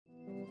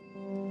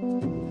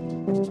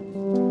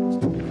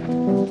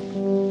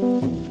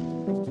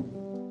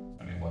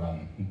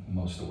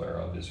most aware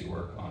of is your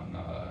work on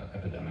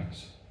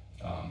epidemics.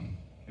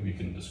 If you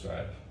can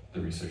describe the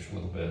research a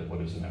little bit.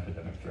 What is an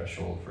epidemic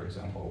threshold, for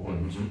example? What,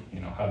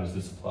 how does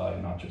this apply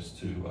not just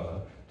to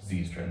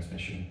disease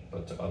transmission,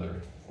 but to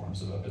other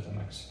forms of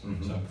epidemics?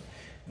 So,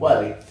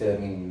 well,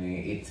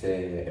 it's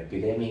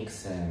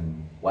epidemics.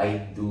 Why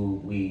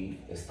do we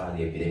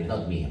study epidemics?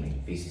 Not me, I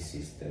mean,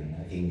 physicist. And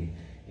I think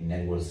in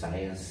network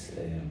science,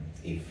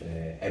 if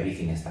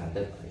everything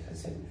started, like I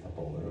said, with a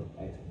power,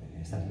 right?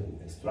 It started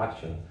with a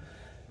structure.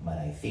 But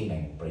I think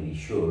I'm pretty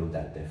sure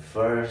that the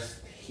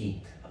first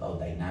hit about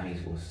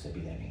dynamics was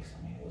epidemics.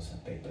 I mean, it was a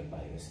paper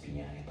by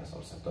Espiñán and Pastor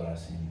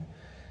Sartoras in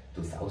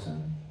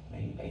 2000,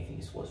 maybe, I think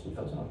it was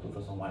 2000 or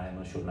 2001, I'm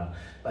not sure now.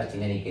 But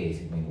in any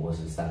case, it was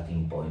a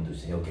starting point to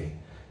say, okay,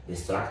 the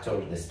structure,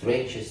 the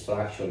strange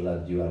structure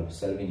that you are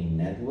observing in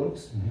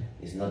networks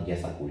is not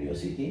just a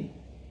curiosity,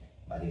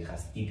 but it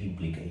has deep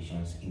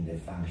implications in the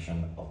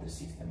function of the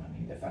system. I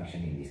mean, the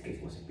function in this case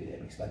was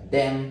epidemics. But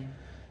then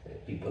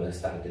people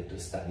started to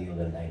study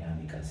other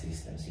dynamical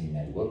systems in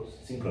networks,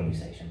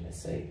 synchronization,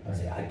 let's say.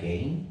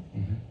 Again,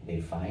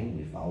 we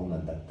found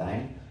at that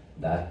time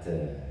that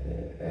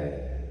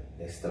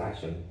the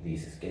structure,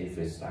 this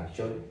scale-free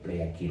structure, play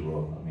a key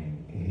role. I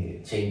mean,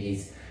 it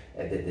changes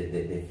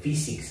the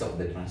physics of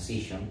the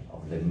transition,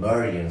 of the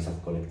emergence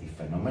of collective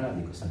phenomena,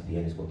 because at the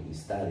end is what we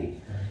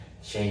study,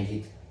 change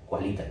it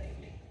qualitatively.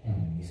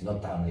 It's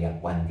not only a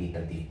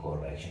quantitative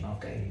correction.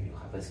 Okay, you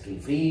have a scale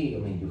free, I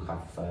mean, you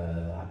have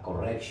a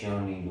correction,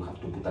 and you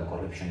have to put a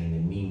correction in the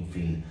mean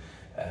field,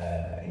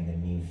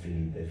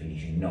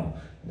 definition. No,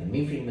 the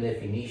mean field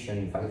definition,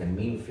 in fact, the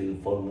mean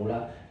field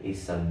formula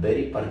is a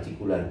very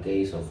particular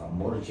case of a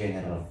more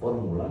general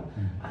formula,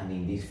 and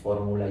in this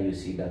formula you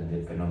see that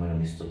the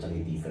phenomenon is totally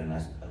different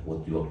as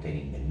what you obtain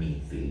in the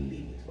mean field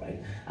limit, right?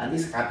 And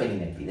this happens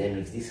in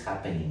epidemics, this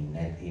happens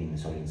in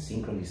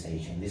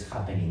synchronization, this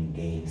happens in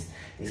games,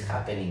 this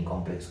happens in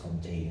complex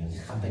contagions,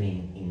 this happens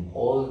in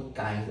all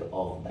kinds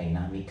of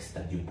dynamics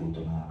that you put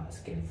on a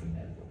scale-free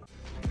network.